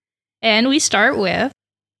 And we start with...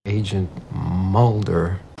 Agent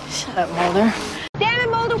Mulder. Shut up, Mulder.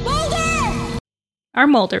 our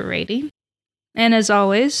Mulder rating. And as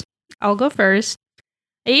always, I'll go first.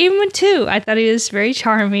 I even went 2. I thought he was very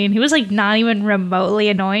charming. He was like not even remotely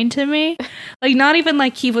annoying to me. Like not even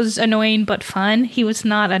like he was annoying but fun. He was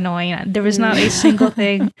not annoying. There was not a single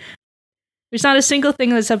thing. There's not a single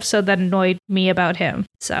thing in this episode that annoyed me about him.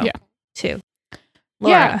 So 2.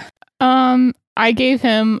 Laura. Yeah. I gave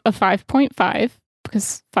him a 5.5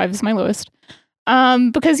 because 5 is my lowest.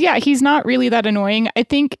 Because he's not really that annoying. I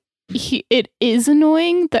think it is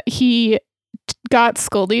annoying that he got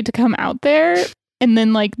Scully to come out there. And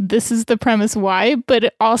then, like, this is the premise why, but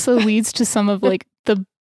it also leads to some of, like, the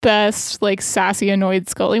best, like, sassy, annoyed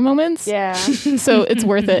Scully moments. Yeah. So it's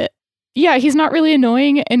worth it. Yeah, he's not really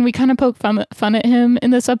annoying, and we kind of poke fun at him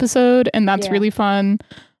in this episode, and that's really fun.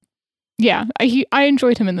 Yeah, I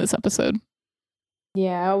enjoyed him in this episode.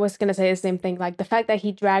 Yeah, I was going to say the same thing. Like, the fact that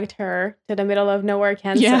he dragged her to the middle of nowhere,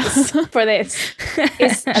 Kansas for this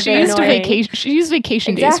is a she bit used annoying. She used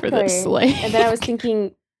vacation days for this. Like. And then I was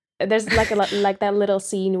thinking... There's like that little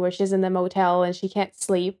scene where she's in the motel and she can't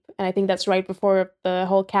sleep, and I think that's right before the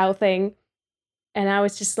whole cow thing. And I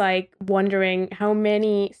was just like wondering how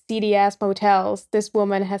many seedy ass motels this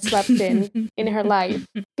woman has slept in her life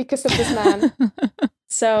because of this man.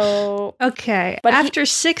 So okay, but after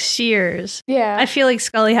 6 years, I feel like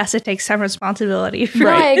Scully has to take some responsibility for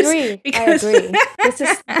No, I this. agree. I agree.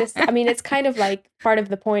 This. I mean, it's kind of like part of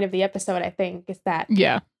the point of the episode. I think is that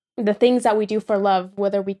the things that we do for love,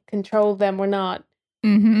 whether we control them or not.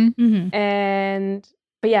 And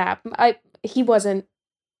but yeah, he wasn't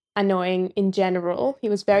annoying in general. He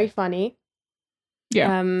was very funny.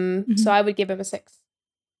 Yeah. So I would give him a 6.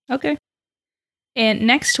 Okay. And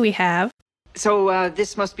next we have. So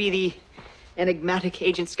this must be the enigmatic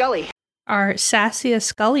Agent Scully. Our sassiest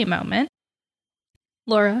Scully moment.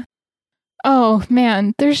 Laura. Oh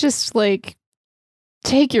man, there's just like.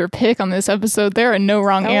 Take your pick on this episode. There are no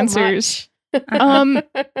wrong answers. I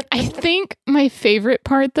think my favorite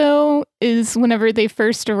part though is whenever they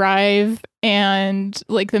first arrive and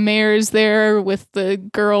like the mayor's there with the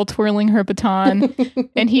girl twirling her baton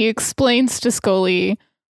and he explains to Scully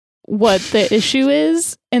what the issue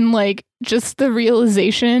is and like just the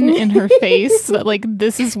realization in her face that like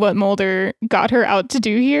this is what Mulder got her out to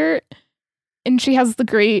do here. And she has the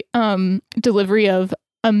great delivery of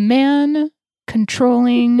a man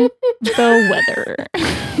controlling the weather.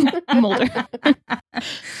 Mulder.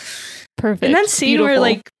 Perfect. In that scene Beautiful. where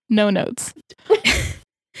like no notes.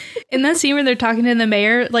 In that scene where they're talking to the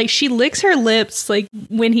mayor, like she licks her lips like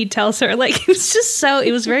when he tells her, like it was just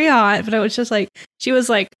it was very hot, but I was just like she was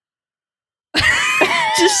like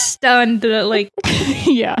just stunned that like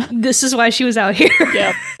this is why she was out here.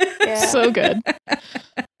 Yep. So good.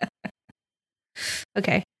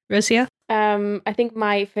 Okay. Rocío? I think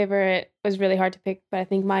my favorite was really hard to pick, but I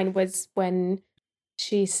think mine was when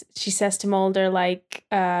she says to Mulder, like,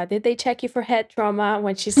 did they check you for head trauma?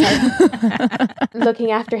 When she's like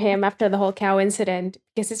looking after him after the whole cow incident.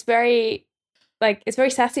 Because it's very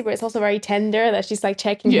sassy, but it's also very tender that she's like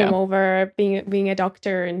checking him over, being a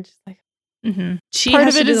doctor and just like she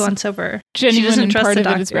has to do the once over. Genuine, she doesn't and trust part the of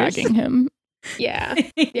doctors. it is ragging him. Yeah.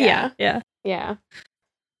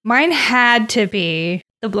 Mine had to be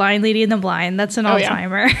The Blind Lady and the Blind. That's an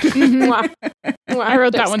all-timer. I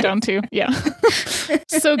wrote that one down too. Yeah.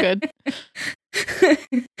 So good.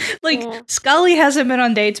 Scully hasn't been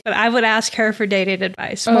on dates, but I would ask her for dating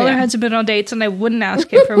advice. Mulder hasn't been on dates, and I wouldn't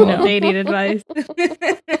ask him for dating advice.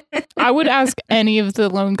 I would ask any of the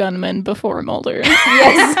lone gunmen before Mulder.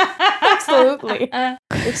 Yes, absolutely.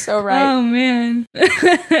 You're so right. Oh, man.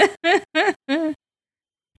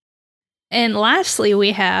 And lastly,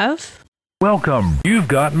 we have... Welcome. You've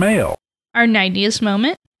got mail. Our 90th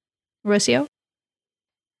moment. Rocío?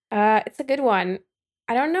 It's a good one.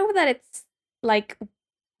 I don't know that it's like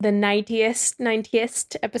the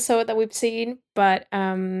 90th episode that we've seen, but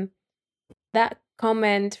that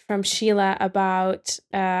comment from Sheila about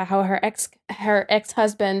how her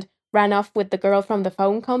ex-husband ran off with the girl from the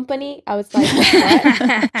phone company. I was like,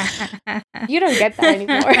 what? You don't get that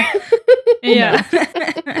anymore. Yeah.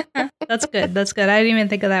 That's good. That's good. I didn't even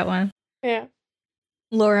think of that one. Yeah.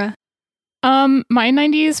 Laura. My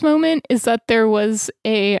 90s moment is that there was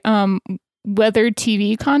a weather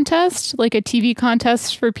TV contest, like a TV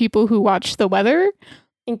contest for people who watch the weather.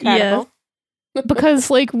 Incredible. Yeah. Because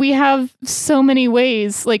like we have so many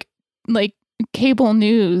ways, like cable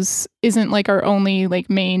news isn't like our only like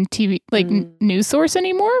main TV like news source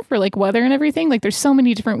anymore for like weather and everything. Like there's so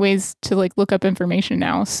many different ways to like look up information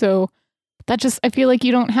now. So that just I feel like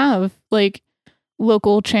you don't have like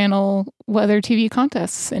local channel weather TV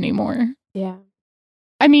contests anymore. Yeah.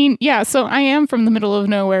 I mean, yeah, so I am from the middle of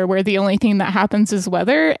nowhere where the only thing that happens is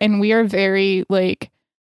weather, and we are very, like,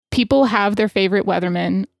 people have their favorite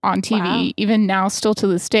weathermen on TV, Wow. even now, still to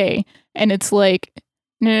this day. And it's like,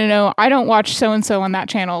 no, I don't watch so-and-so on that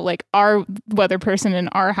channel. Like, our weather person in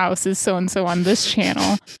our house is so-and-so on this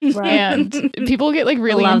channel. Right. And people get, like,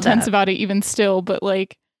 really Love intense that. about it even still. But,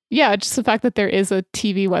 like, yeah, just the fact that there is a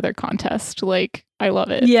TV weather contest, like, I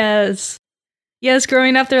love it. Yes. Yes,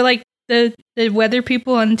 growing up, they're like, the weather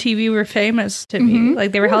people on TV were famous to me. Mhm.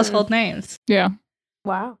 Like, they were household names. Yeah.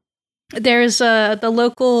 Wow. There's the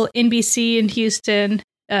local NBC in Houston,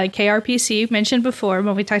 KRPC, mentioned before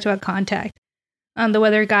when we talked about Contact. The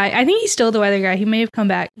weather guy. I think he's still the weather guy. He may have come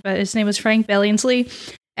back, but his name was Frank Billingsley.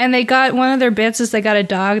 And they got one of their bits is they got a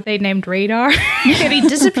dog they named Radar, and he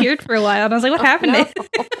disappeared for a while. And I was like, "What happened to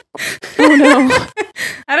him?" Oh, no.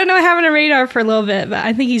 I don't know what happened to Radar for a little bit, but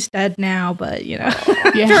I think he's dead now. But you know,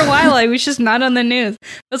 Yeah. for a while, he was just not on the news.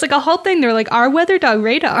 It was like a whole thing. They're like, "Our weather dog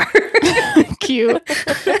Radar." Cute.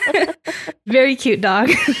 Very cute dog.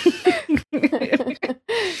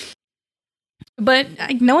 But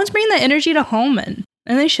no one's bringing that energy to Holman,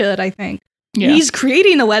 and they should, I think. Yeah. He's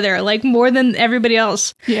creating the weather, like, more than everybody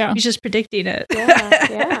else. Yeah. He's just predicting it.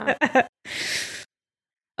 Yeah.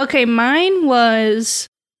 Okay, mine was...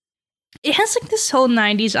 It has, like, this whole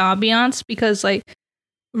 90s ambiance, because, like,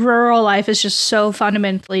 rural life is just so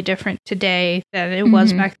fundamentally different today than it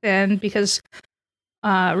was Mhm. back then, because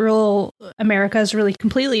rural America is really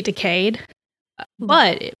completely decayed.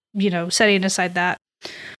 But, you know, setting aside that,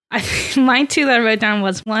 mine two that I wrote down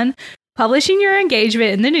was one, publishing your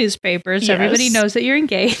engagement in the newspaper so everybody Yes. knows that you're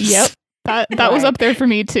engaged. Yep. That was Right. up there for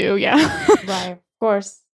me too. Yeah. Right. Of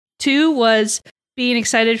course. Two was being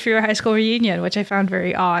excited for your high school reunion, which I found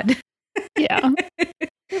very odd. Yeah.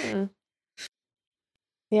 Hmm.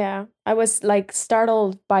 Yeah, I was like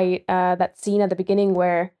startled by that scene at the beginning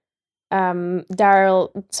where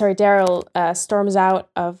Daryl storms out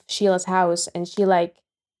of Sheila's house and she like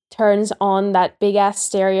turns on that big ass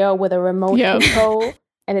stereo with a remote Yep. control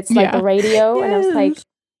and it's like Yeah. the radio and I was like, Yes.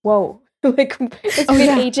 whoa, like it's Oh,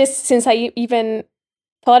 been yeah. ages since I even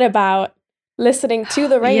thought about listening to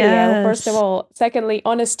the radio. First of Yes. all, secondly,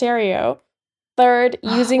 on a stereo. Third,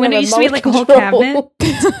 using When a it used to be, remote like, a whole control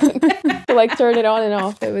to like turn it on and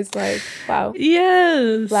off. It was like, wow,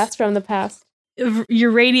 Yes. blast from the past.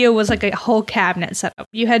 Your radio was like a whole cabinet setup.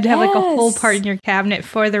 You had to have like a whole Yes. part in your cabinet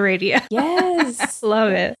for the radio. Yes.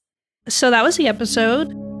 Love it. So that was the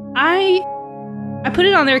episode. I put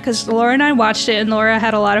it on there because Laura and I watched it, and Laura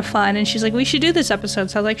had a lot of fun, and she's like, "We should do this episode."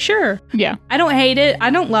 So I was like, "Sure." Yeah. I don't hate it. I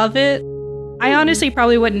don't love it. I honestly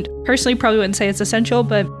probably wouldn't say it's essential,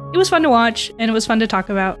 but it was fun to watch and it was fun to talk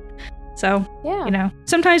about. So, Yeah. you know,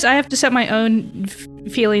 sometimes I have to set my own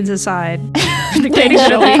feelings aside. The Katie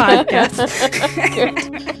Shirley podcast.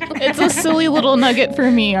 It's a silly little nugget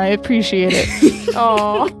for me. I appreciate it.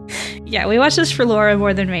 Oh. Yeah, we watched this for Laura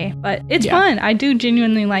more than me, but it's Yeah. fun. I do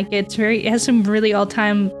genuinely like it. It has some really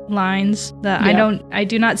all-time lines that Yeah. I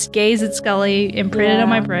do not gaze at Scully imprinted on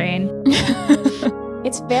my Yeah. brain.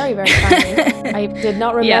 It's very, very funny. I did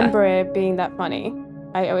not Yeah. remember it being that funny.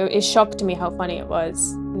 It shocked me how funny it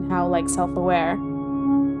was and how like self-aware.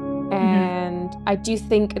 And I do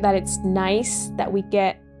think that it's nice that we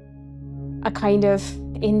get a kind of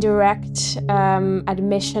indirect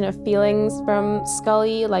admission of feelings from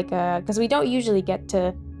Scully, like because we don't usually get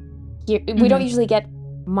to hear. We don't usually get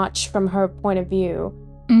much from her point of view.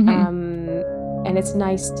 Mhm. And it's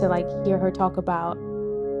nice to like hear her talk about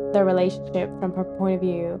the relationship from her point of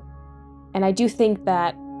view. And I do think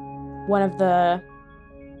that one of the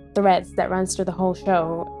threads that runs through the whole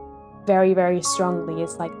show very, very strongly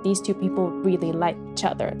is like these two people really like each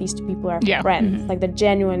other. These two people are Yeah. friends, Mhm. like they're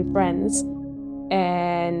genuine friends.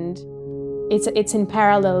 And it's in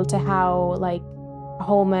parallel to how like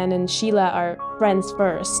Holman and Sheila are friends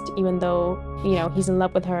first, even though, you know, he's in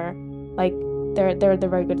love with her. Like they're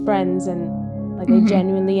very good friends and like they Mhm.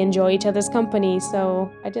 genuinely enjoy each other's company. So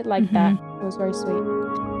I did like that. It was very sweet.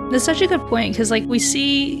 That's such a good point, because like we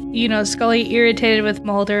see, you know, Scully irritated with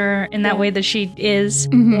Mulder in that Yeah. way that she is.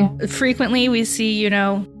 Mhm. Yeah. Frequently we see, you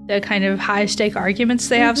know, the kind of high stake arguments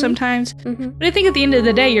they have Mhm. sometimes. Mm-hmm. But I think at the end of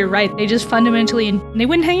the day, you're right. They just fundamentally, they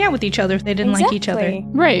wouldn't hang out with each other if they didn't like each other.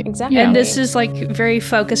 Right. Exactly. Yeah. And this is like very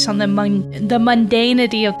focused on the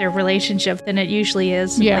mundanity of their relationship than it usually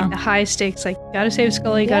is. Yeah. Like the high stakes, like gotta save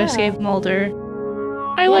Scully, gotta Yeah. save Mulder,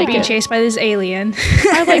 I like being it. chased by this alien.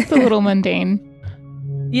 I like the little mundane.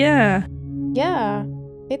 Yeah. Yeah,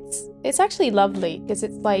 it's actually lovely because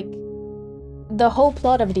it's like the whole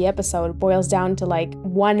plot of the episode boils down to like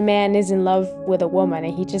one man is in love with a woman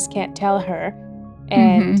and he just can't tell her,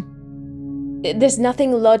 and there's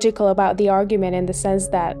nothing logical about the argument in the sense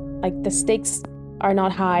that like the stakes are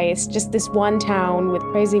not high. It's just this one town with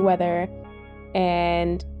crazy weather,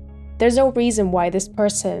 and there's no reason why this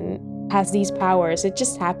person has these powers. It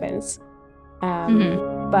just happens.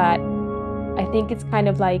 But I think it's kind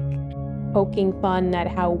of like poking fun at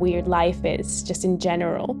how weird life is just in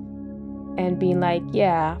general, and being like,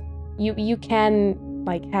 yeah, you can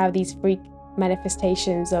like have these freak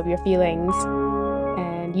manifestations of your feelings,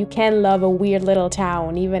 and you can love a weird little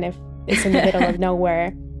town even if it's in the middle of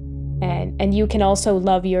nowhere, and you can also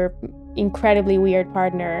love your incredibly weird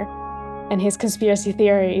partner and his conspiracy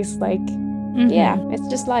theories. Like, yeah, it's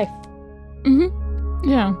just life.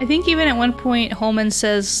 Yeah. I think even at one point, Holman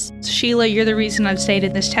says, Sheila, you're the reason I've stayed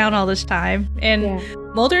in this town all this time. And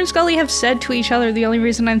Mulder and Scully have said to each other, the only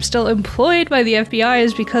reason I'm still employed by the FBI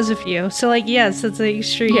is because of you. So, like, yes, that's a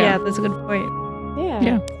extreme. Yeah, that's a good point.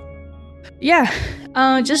 Yeah.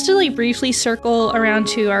 Just to, like, briefly circle around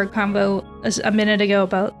to our convo a minute ago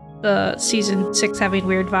about the season 6 having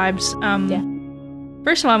weird vibes.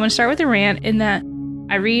 First of all, I'm going to start with a rant in that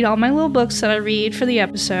I read all my little books that I read for the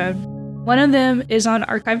episode. One of them is on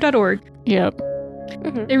archive.org. Yep.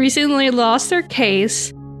 They recently lost their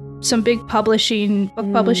case. Some big book publishing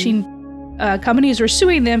companies were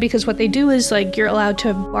suing them because what they do is like you're allowed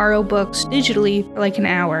to borrow books digitally for like an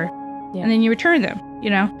hour, and then you return them.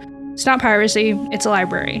 You know, it's not piracy; it's a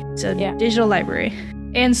library. It's a digital library.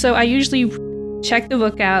 And so I usually check the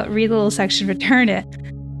book out, read the little section, return it.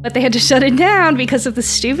 But they had to shut it down because of the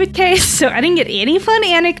stupid case, so I didn't get any fun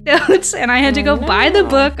anecdotes, and I had to go buy the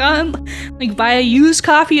book buy a used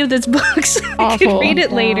copy of this book so I could read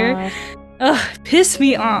it later. Ugh, pissed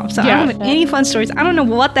me off. So I don't have any fun stories. I don't know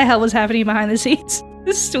what the hell was happening behind the scenes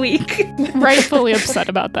this week. Rightfully upset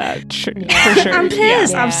about that, for sure. I'm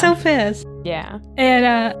pissed. I'm so pissed. Yeah.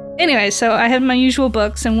 And anyway, so I have my usual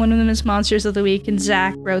books, and one of them is Monsters of the Week, and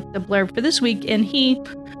Zach wrote the blurb for this week, and he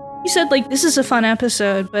said, like, this is a fun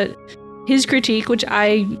episode, but his critique, which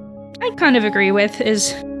I kind of agree with,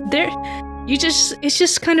 is it's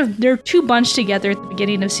just kind of, they're too bunched together at the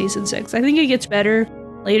beginning of season 6. I think it gets better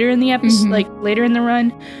later in the episode, like later in the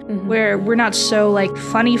run, where we're not so like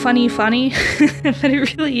funny, but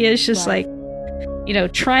it really is just like, you know,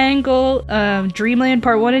 Triangle, Dreamland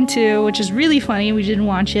Part 1 and 2, which is really funny. We didn't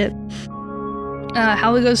watch it.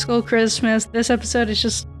 How We Go to School Christmas. This episode is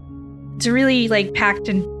just, it's really like packed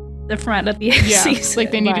in the front of the season.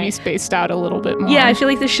 Like they need to be spaced out a little bit more. Yeah, I feel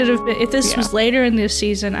like this should have been, if this was later in this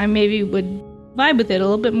season, I maybe would vibe with it a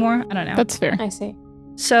little bit more. I don't know. That's fair. I see.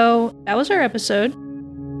 So that was our episode.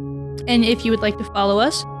 And if you would like to follow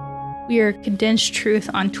us, we are Condensed Truth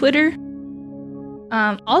on Twitter.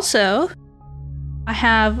 Also,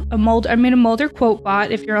 I made a Mulder quote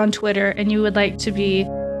bot if you're on Twitter and you would like to be,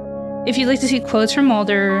 if you'd like to see quotes from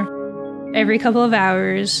Mulder every couple of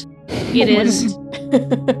hours,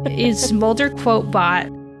 it's Mulder Quote Bot.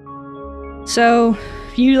 So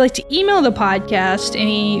if you'd like to email the podcast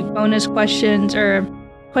any bonus questions or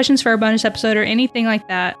questions for our bonus episode or anything like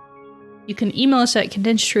that, you can email us at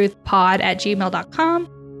condensedtruthpod@gmail.com.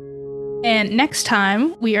 And next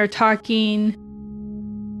time we are talking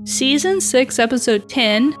season 6 episode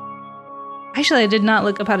 10. Actually, I did not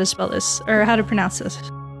look up how to spell this or how to pronounce this.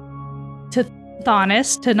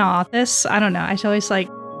 Tanathis. I don't know. I always like,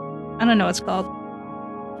 I don't know what it's called.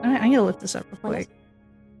 I gotta look this up real quick.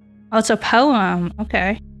 Oh, it's a poem.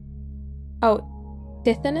 Okay. Oh,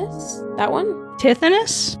 Tithonus? That one?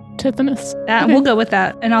 Tithonus? Tithonus. We'll go with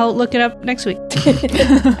that, and I'll look it up next week.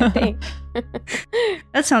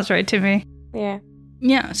 That sounds right to me. Yeah.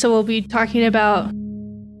 Yeah, so we'll be talking about...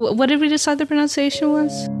 What did we decide the pronunciation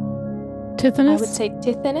was? Tithonus? I would say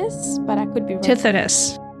Tithonus, but I could be wrong.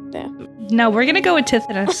 Tithonus. Yeah. No, we're gonna go with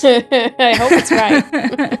Tithonus. I hope it's right.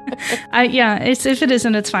 If it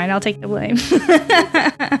isn't, it's fine. I'll take the blame.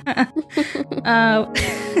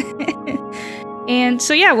 And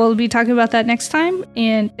so we'll be talking about that next time.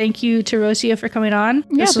 And thank you to Rocío for coming on.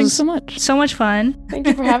 Yeah, thanks so much. So much fun. Thank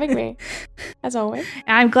you for having me, as always.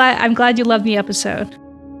 I'm glad you loved the episode.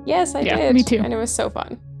 Yes, I did. Me too. And it was so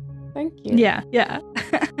fun. Thank you. Yeah.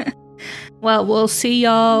 Well, we'll see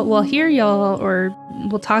y'all. We'll hear y'all, or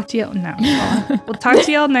we'll talk to y'all. No, we'll talk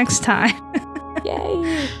to y'all next time.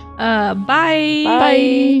 Yay. Bye.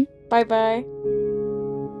 Bye. Bye. Bye.